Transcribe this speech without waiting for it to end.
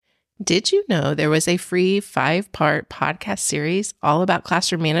Did you know there was a free 5-part podcast series all about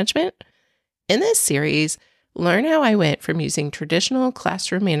classroom management? In this series, learn how I went from using traditional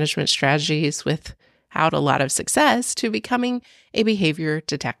classroom management strategies without a lot of success to becoming a behavior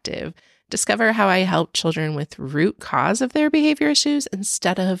detective. Discover how I help children with root cause of their behavior issues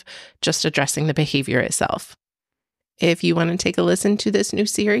instead of just addressing the behavior itself. If you want to take a listen to this new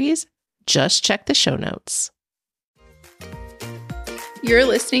series, just check the show notes. You're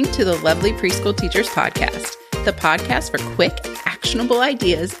listening to the Lovely Preschool Teachers Podcast, the podcast for quick, actionable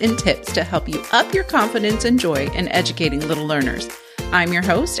ideas and tips to help you up your confidence and joy in educating little learners. I'm your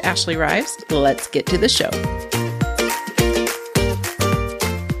host, Ashley Rives. Let's get to the show.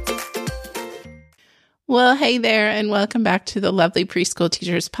 Well, hey there, and welcome back to the Lovely Preschool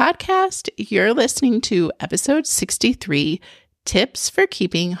Teachers Podcast. You're listening to episode 63, Tips for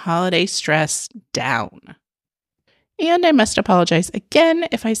Keeping Holiday Stress Down. And I must apologize again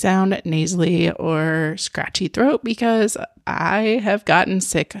if I sound nasally or scratchy throat because I have gotten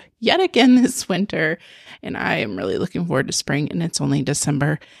sick yet again this winter, and I am really looking forward to spring, and it's only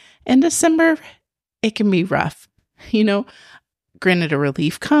December. And December, it can be rough. Granted, a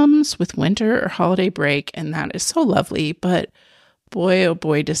relief comes with winter or holiday break, and that is so lovely, but boy, oh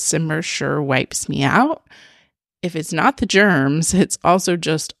boy, December sure wipes me out. If it's not the germs, it's also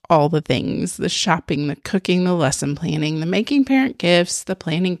just all the things, the shopping, the cooking, the lesson planning, the making parent gifts, the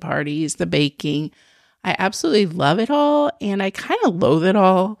planning parties, the baking. I absolutely love it all, and I kind of loathe it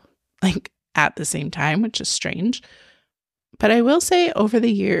all, at the same time, which is strange. But I will say over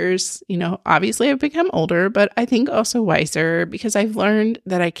the years, obviously I've become older, but I think also wiser because I've learned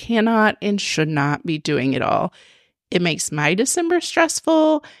that I cannot and should not be doing it all. It makes my December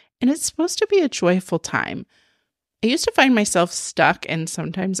stressful, and it's supposed to be a joyful time. I used to find myself stuck, and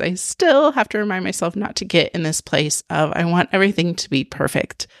sometimes I still have to remind myself not to get in this place of I want everything to be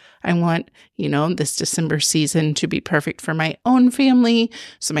perfect. I want, this December season to be perfect for my own family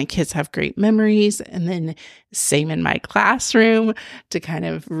so my kids have great memories, and then same in my classroom to kind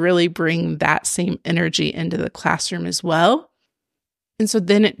of really bring that same energy into the classroom as well. And so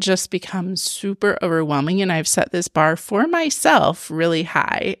then it just becomes super overwhelming, and I've set this bar for myself really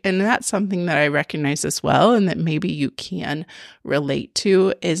high. And that's something that I recognize as well, and that maybe you can relate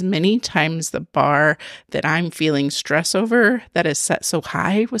to, is many times the bar that I'm feeling stress over that is set so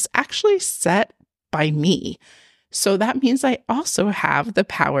high was actually set by me. So that means I also have the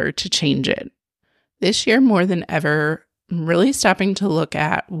power to change it. This year, more than ever, I'm really stopping to look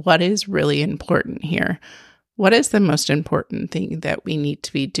at what is really important here. What is the most important thing that we need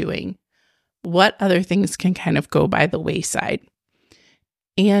to be doing? What other things can kind of go by the wayside?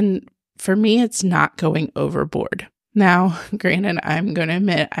 And for me, it's not going overboard. Now, granted, I'm going to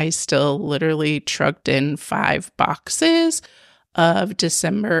admit I still literally trucked in 5 boxes of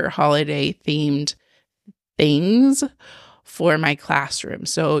December holiday themed things for my classroom.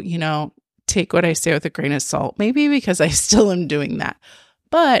 So, take what I say with a grain of salt, maybe because I still am doing that.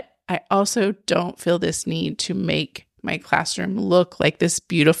 But I also don't feel this need to make my classroom look like this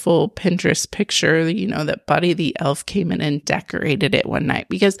beautiful Pinterest picture, that Buddy the Elf came in and decorated it one night,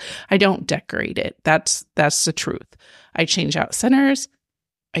 because I don't decorate it. That's the truth. I change out centers.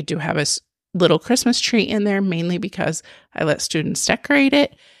 I do have a little Christmas tree in there, mainly because I let students decorate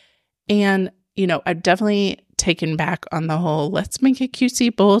it. And, I've definitely taken back on the whole, let's make a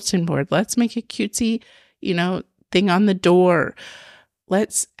cutesy bulletin board. Let's make a cutesy, thing on the door.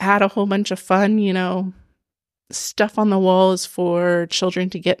 Let's add a whole bunch of fun, stuff on the walls for children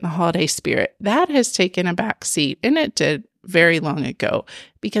to get in the holiday spirit. That has taken a back seat, and it did very long ago,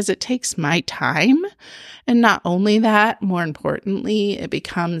 because it takes my time. And not only that, more importantly, it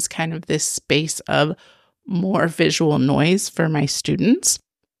becomes kind of this space of more visual noise for my students.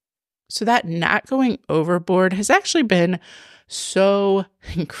 So that not going overboard has actually been so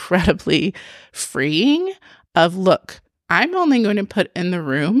incredibly freeing of, look, I'm only going to put in the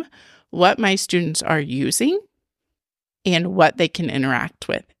room what my students are using and what they can interact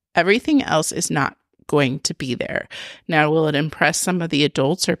with. Everything else is not going to be there. Now, will it impress some of the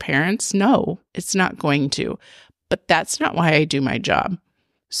adults or parents? No, it's not going to. But that's not why I do my job.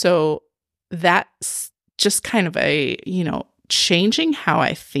 So that's just kind of a, changing how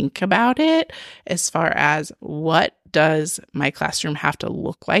I think about it as far as what does my classroom have to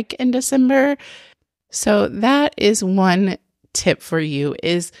look like in December. So that is one tip for you,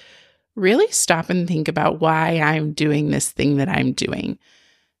 is really stop and think about why I'm doing this thing that I'm doing.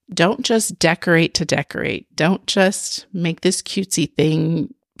 Don't just decorate to decorate. Don't just make this cutesy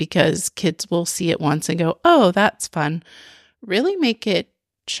thing because kids will see it once and go, oh, that's fun. Really make it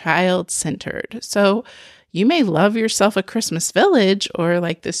child-centered. So, You may love yourself a Christmas village or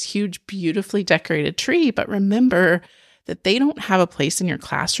like this huge, beautifully decorated tree, but remember that they don't have a place in your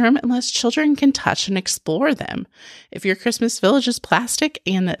classroom unless children can touch and explore them. If your Christmas village is plastic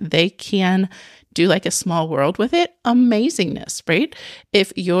and they can do like a small world with it, amazingness, right?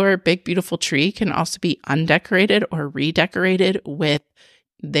 If your big, beautiful tree can also be undecorated or redecorated with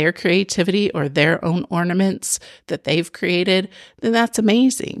their creativity or their own ornaments that they've created, then that's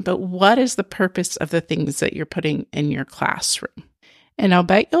amazing. But what is the purpose of the things that you're putting in your classroom? And I'll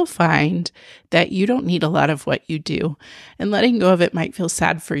bet you'll find that you don't need a lot of what you do. And letting go of it might feel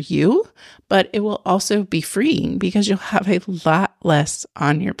sad for you, but it will also be freeing because you'll have a lot less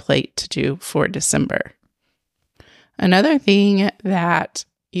on your plate to do for December. Another thing that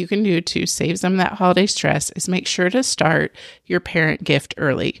you can do to save some of that holiday stress is make sure to start your parent gift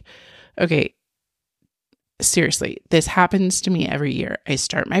early. Okay, seriously, this happens to me every year. I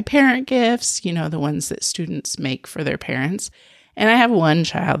start my parent gifts, the ones that students make for their parents. And I have one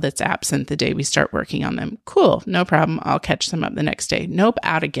child that's absent the day we start working on them. Cool, no problem. I'll catch them up the next day. Nope,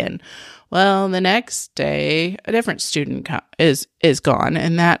 out again. Well, the next day, a different student is gone,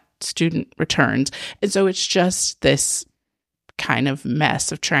 and that student returns. And so it's just this kind of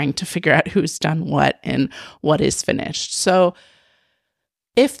mess of trying to figure out who's done what and what is finished. So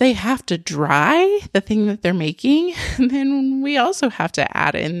if they have to dry the thing that they're making, then we also have to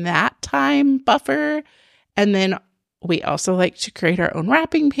add in that time buffer. And then we also like to create our own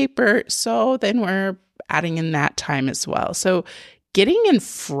wrapping paper. So then we're adding in that time as well. So getting in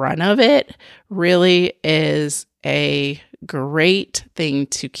front of it really is a great thing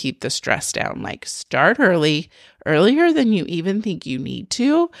to keep the stress down. Like start early, earlier than you even think you need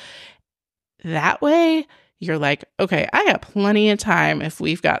to. That way you're like, okay, I got plenty of time if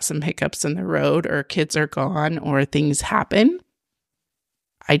we've got some hiccups in the road or kids are gone or things happen.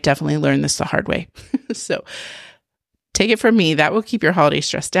 I definitely learned this the hard way. So take it from me, that will keep your holiday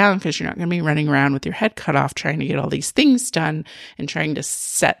stress down because you're not going to be running around with your head cut off trying to get all these things done and trying to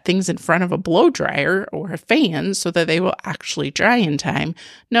set things in front of a blow dryer or a fan so that they will actually dry in time.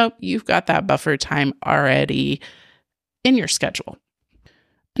 Nope, you've got that buffer time already in your schedule.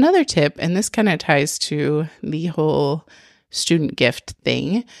 Another tip, and this kind of ties to the whole student gift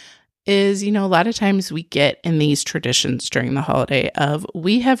thing, is, a lot of times we get in these traditions during the holiday of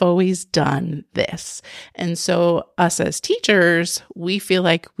we have always done this. And so us as teachers, we feel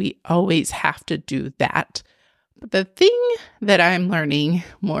like we always have to do that. But the thing that I'm learning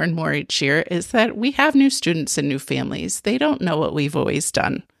more and more each year is that we have new students and new families. They don't know what we've always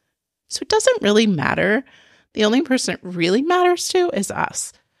done. So it doesn't really matter. The only person it really matters to is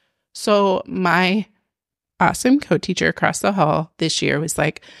us. So my awesome co-teacher across the hall this year was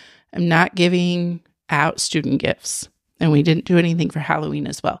like, I'm not giving out student gifts. And we didn't do anything for Halloween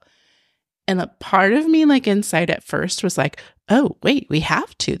as well. And a part of me, like inside at first, was like, oh, wait, we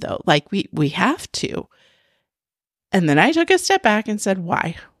have to though. Like we have to. And then I took a step back and said,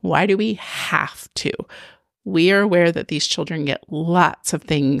 why? Why do we have to? We are aware that these children get lots of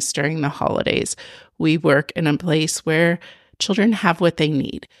things during the holidays. We work in a place where children have what they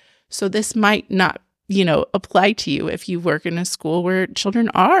need. So this might not apply to you if you work in a school where children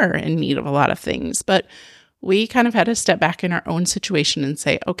are in need of a lot of things. But we kind of had to step back in our own situation and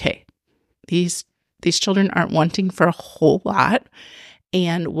say, okay, these children aren't wanting for a whole lot.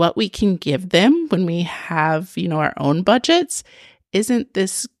 And what we can give them when we have, our own budgets isn't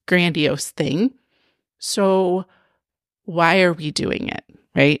this grandiose thing. So why are we doing it,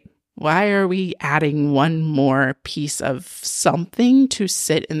 right? Why are we adding one more piece of something to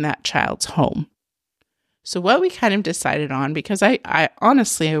sit in that child's home? So what we kind of decided on, because I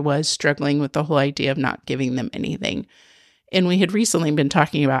honestly was struggling with the whole idea of not giving them anything. And we had recently been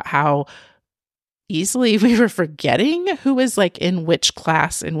talking about how easily we were forgetting who was like in which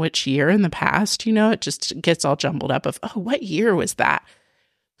class in which year in the past. It just gets all jumbled up of, oh, what year was that?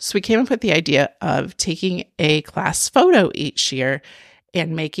 So we came up with the idea of taking a class photo each year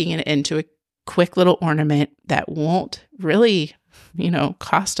and making it into a quick little ornament that won't really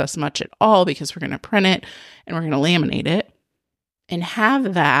cost us much at all because we're going to print it and we're going to laminate it and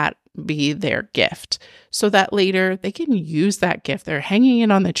have that be their gift so that later they can use that gift. They're hanging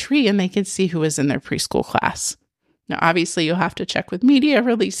it on the tree and they can see who is in their preschool class. Now, obviously, you'll have to check with media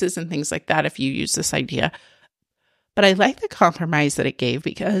releases and things like that if you use this idea. But I like the compromise that it gave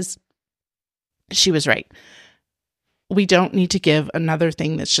because she was right. We don't need to give another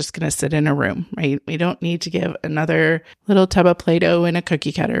thing that's just going to sit in a room, right? We don't need to give another little tub of Play-Doh and a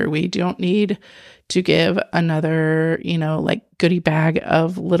cookie cutter. We don't need to give another, goodie bag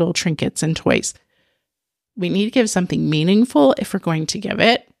of little trinkets and toys. We need to give something meaningful if we're going to give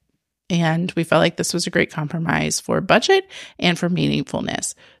it. And we felt like this was a great compromise for budget and for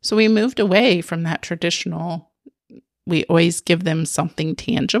meaningfulness. So we moved away from that traditional, we always give them something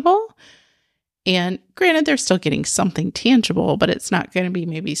tangible. And granted, they're still getting something tangible, but it's not going to be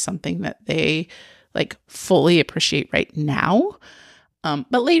maybe something that they like fully appreciate right now.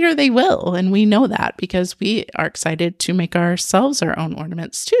 But later they will. And we know that because we are excited to make ourselves our own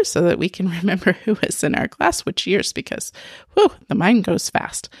ornaments too, so that we can remember who was in our class which years, because the mind goes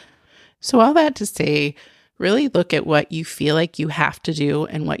fast. So all that to say, really look at what you feel like you have to do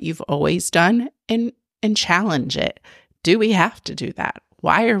and what you've always done and challenge it. Do we have to do that?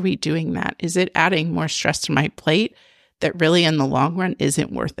 Why are we doing that? Is it adding more stress to my plate that really in the long run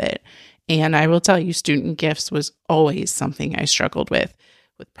isn't worth it? And I will tell you, student gifts was always something I struggled with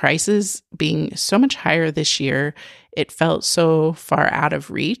prices being so much higher this year. It felt so far out of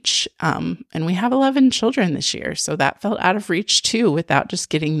reach. And we have 11 children this year, so that felt out of reach too, without just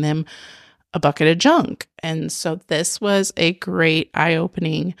getting them a bucket of junk. And so this was a great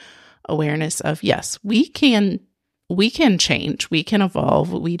eye-opening awareness of, yes, we can change, we can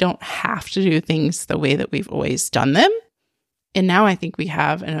evolve. We don't have to do things the way that we've always done them. And now I think we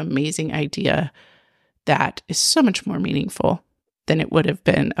have an amazing idea that is so much more meaningful than it would have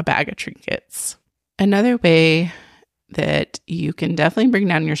been a bag of trinkets. Another way that you can definitely bring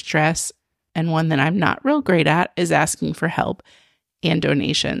down your stress, and one that I'm not real great at, is asking for help and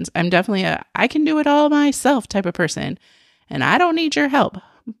donations. I'm definitely I can do it all myself type of person, and I don't need your help.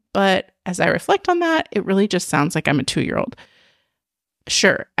 But as I reflect on that, it really just sounds like I'm a 2-year-old.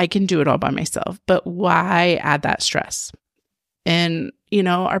 Sure, I can do it all by myself, but why add that stress? And,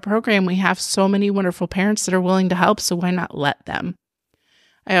 our program, we have so many wonderful parents that are willing to help, so why not let them?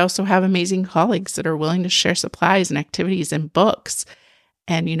 I also have amazing colleagues that are willing to share supplies and activities and books.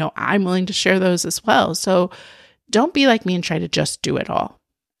 And, I'm willing to share those as well. So don't be like me and try to just do it all.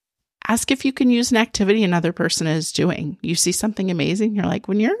 Ask if you can use an activity another person is doing. You see something amazing, you're like,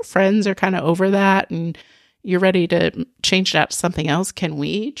 when your friends are kind of over that and you're ready to change it out to something else, can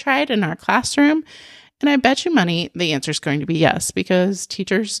we try it in our classroom? And I bet you money the answer is going to be yes, because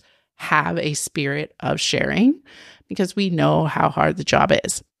teachers have a spirit of sharing, because we know how hard the job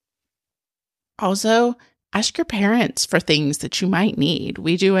is. Also, ask your parents for things that you might need.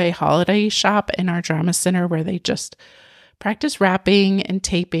 We do a holiday shop in our drama center where they just practice wrapping and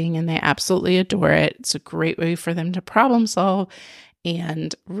taping, and they absolutely adore it. It's a great way for them to problem solve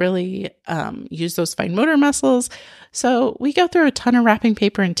and really use those fine motor muscles. So we go through a ton of wrapping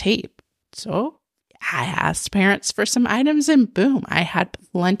paper and tape. So I asked parents for some items, and boom, I had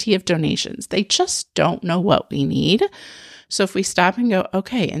plenty of donations. They just don't know what we need. So if we stop and go,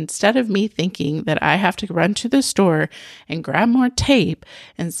 okay, instead of me thinking that I have to run to the store and grab more tape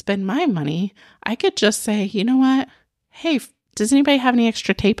and spend my money, I could just say, you know what? Hey, does anybody have any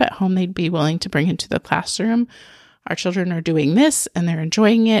extra tape at home they'd be willing to bring into the classroom? Our children are doing this and they're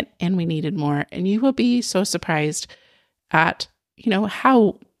enjoying it, and we needed more. And you will be so surprised at,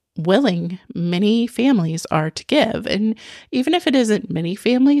 how willing many families are to give. And even if it isn't many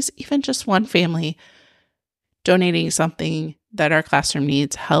families, even just one family donating something that our classroom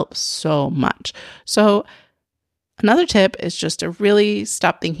needs helps so much. So another tip is just to really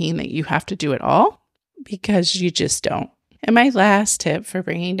stop thinking that you have to do it all, because you just don't. And my last tip for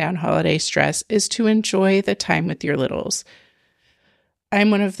bringing down holiday stress is to enjoy the time with your littles.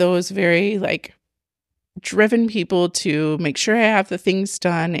 I'm one of those very driven people to make sure I have the things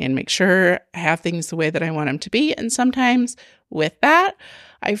done and make sure I have things the way that I want them to be. And sometimes with that,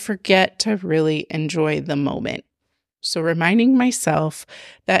 I forget to really enjoy the moment. So reminding myself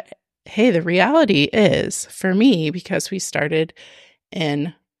that, hey, the reality is for me, because we started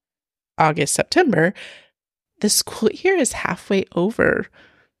in August, September, the school year is halfway over.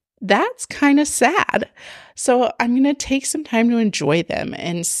 That's kind of sad. So I'm going to take some time to enjoy them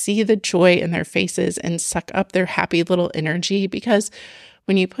and see the joy in their faces and suck up their happy little energy, because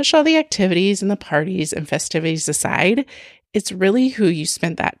when you push all the activities and the parties and festivities aside, it's really who you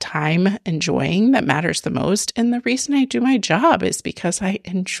spent that time enjoying that matters the most. And the reason I do my job is because I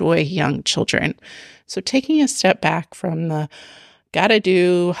enjoy young children. So taking a step back from the gotta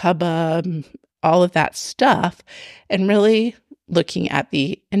do, hubbub, all of that stuff, and really looking at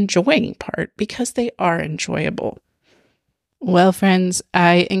the enjoying part, because they are enjoyable. Well, friends,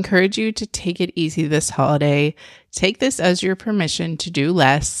 I encourage you to take it easy this holiday. Take this as your permission to do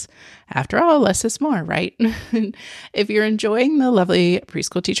less. After all, less is more, right? If you're enjoying the Lovely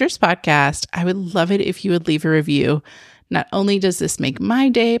Preschool Teachers podcast, I would love it if you would leave a review. Not only does this make my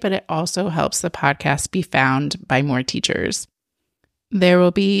day, but it also helps the podcast be found by more teachers. There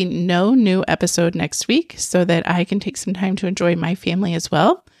will be no new episode next week, so that I can take some time to enjoy my family as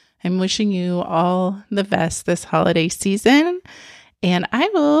well. I'm wishing you all the best this holiday season, and I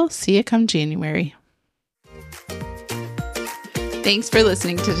will see you come January. Thanks for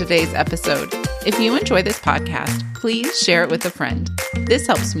listening to today's episode. If you enjoy this podcast, please share it with a friend. This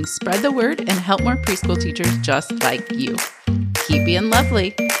helps me spread the word and help more preschool teachers just like you. Keep being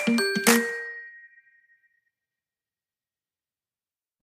lovely.